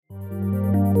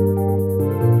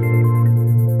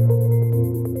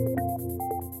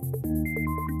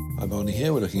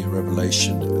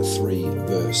Revelation 3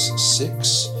 verse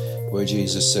 6, where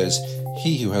Jesus says,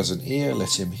 "He who has an ear,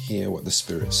 let him hear what the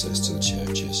Spirit says to the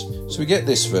churches." So we get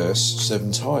this verse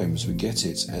 7 times. We get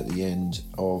it at the end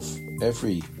of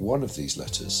every one of these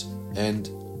letters. And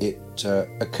it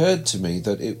occurred to me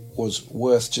that it was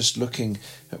worth just looking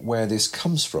at where this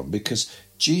comes from, because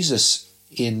Jesus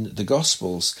in the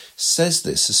Gospels says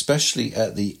this, especially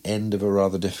at the end of a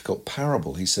rather difficult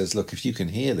parable. He says, look, if you can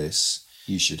hear this,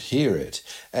 you should hear it.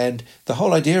 And the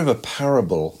whole idea of a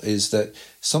parable is that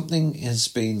something has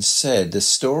been said, the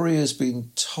story has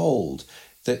been told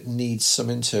that needs some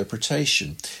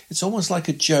interpretation. It's almost like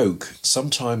a joke.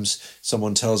 Sometimes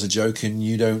someone tells a joke and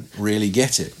you don't really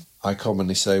get it. I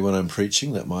commonly say when I'm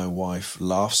preaching that my wife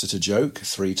laughs at a joke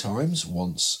 3 times,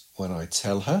 once when I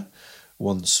tell her,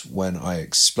 once when I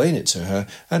explain it to her,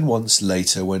 and once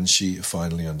later when she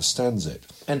finally understands it.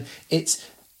 And it's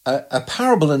a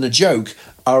parable and a joke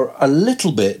are a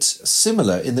little bit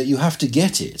similar in that you have to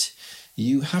get it.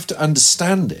 You have to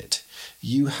understand it.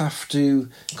 You have to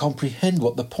comprehend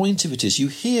what the point of it is. You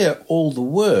hear all the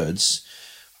words,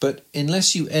 but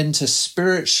unless you enter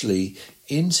spiritually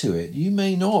into it, you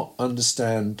may not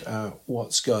understand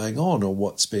what's going on or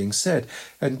what's being said.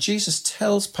 And Jesus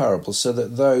tells parables so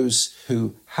that those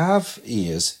who have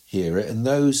ears hear it, and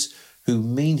those who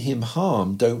mean him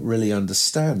harm don't really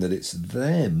understand that it's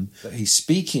them that he's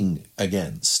speaking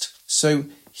against. So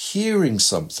hearing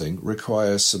something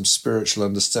requires some spiritual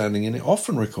understanding, and it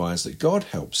often requires that God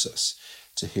helps us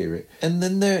to hear it. And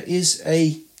then there is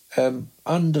a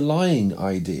underlying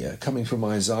idea coming from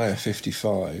Isaiah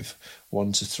 55,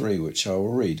 1-3, which I will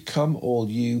read. "Come, all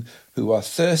you who are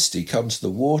thirsty, come to the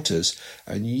waters,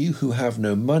 and you who have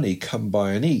no money, come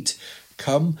buy and eat.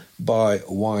 Come buy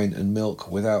wine and milk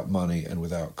without money and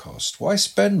without cost. Why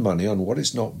spend money on what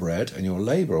is not bread, and your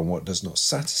labour on what does not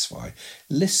satisfy?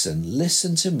 Listen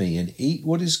to me, and eat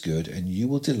what is good, and you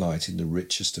will delight in the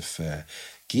richest of fare.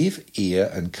 Give ear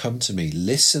and come to me.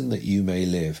 Listen that you may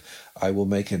live. I will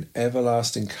make an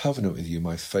everlasting covenant with you,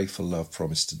 my faithful love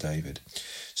promised to David."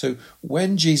 So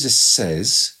when Jesus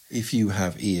says, if you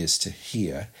have ears to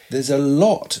hear, there's a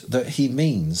lot that he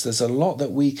means. There's a lot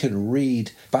that we can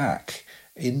read back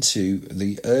into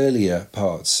the earlier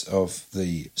parts of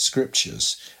the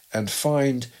scriptures and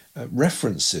find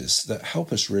references that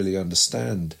help us really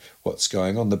understand what's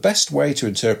going on. The best way to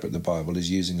interpret the Bible is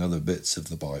using other bits of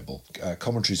the Bible.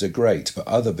 Commentaries are great, but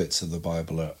other bits of the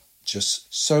Bible are just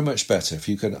so much better if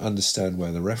you can understand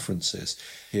where the reference is.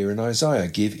 Here in Isaiah,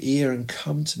 "Give ear and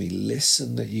come to me,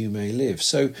 listen that you may live."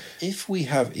 So if we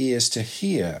have ears to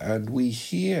hear and we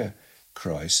hear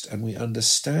Christ and we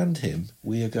understand him,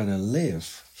 we are going to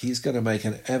live. He's going to make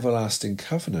an everlasting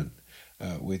covenant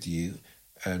with you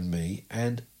and me,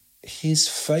 and his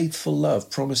faithful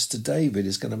love promised to David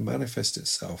is going to manifest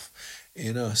itself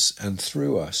in us and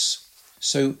through us.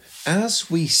 So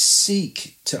as we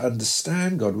seek to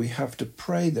understand God, we have to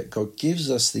pray that God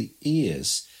gives us the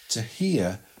ears to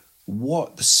hear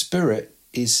what the Spirit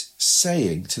is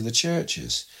saying to the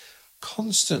churches.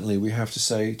 Constantly we have to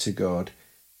say to God,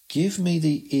 give me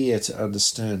the ear to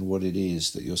understand what it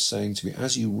is that you're saying to me.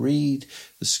 As you read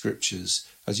the scriptures,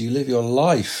 as you live your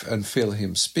life and feel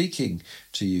him speaking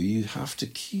to you, you have to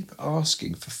keep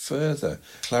asking for further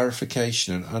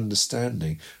clarification and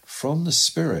understanding from the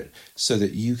Spirit so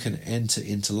that you can enter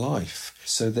into life,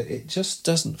 so that it just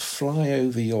doesn't fly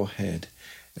over your head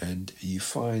and you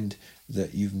find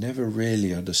that you've never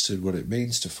really understood what it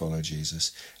means to follow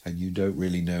Jesus and you don't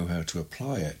really know how to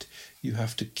apply it. You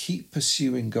have to keep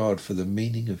pursuing God for the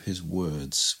meaning of his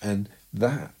words, and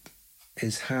that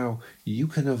is how you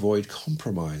can avoid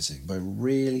compromising, by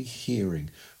really hearing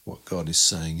what God is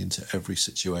saying into every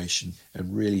situation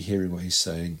and really hearing what he's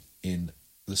saying in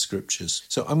the scriptures.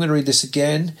 So I'm going to read this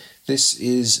again. This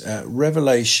is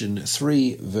Revelation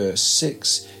 3 verse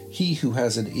 6. "He who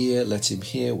has an ear, let him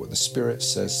hear what the Spirit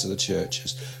says to the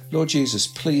churches." Lord Jesus,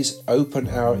 please open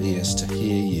our ears to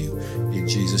hear you. In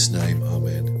Jesus' name,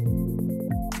 amen.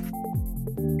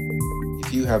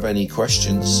 If you have any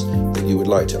questions that you would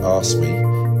like to ask me,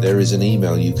 there is an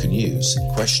email you can use,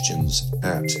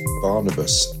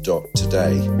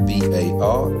 questions@barnabas.today,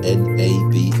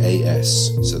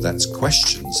 BARNABAS. So that's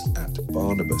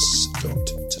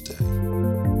questions@barnabas.today.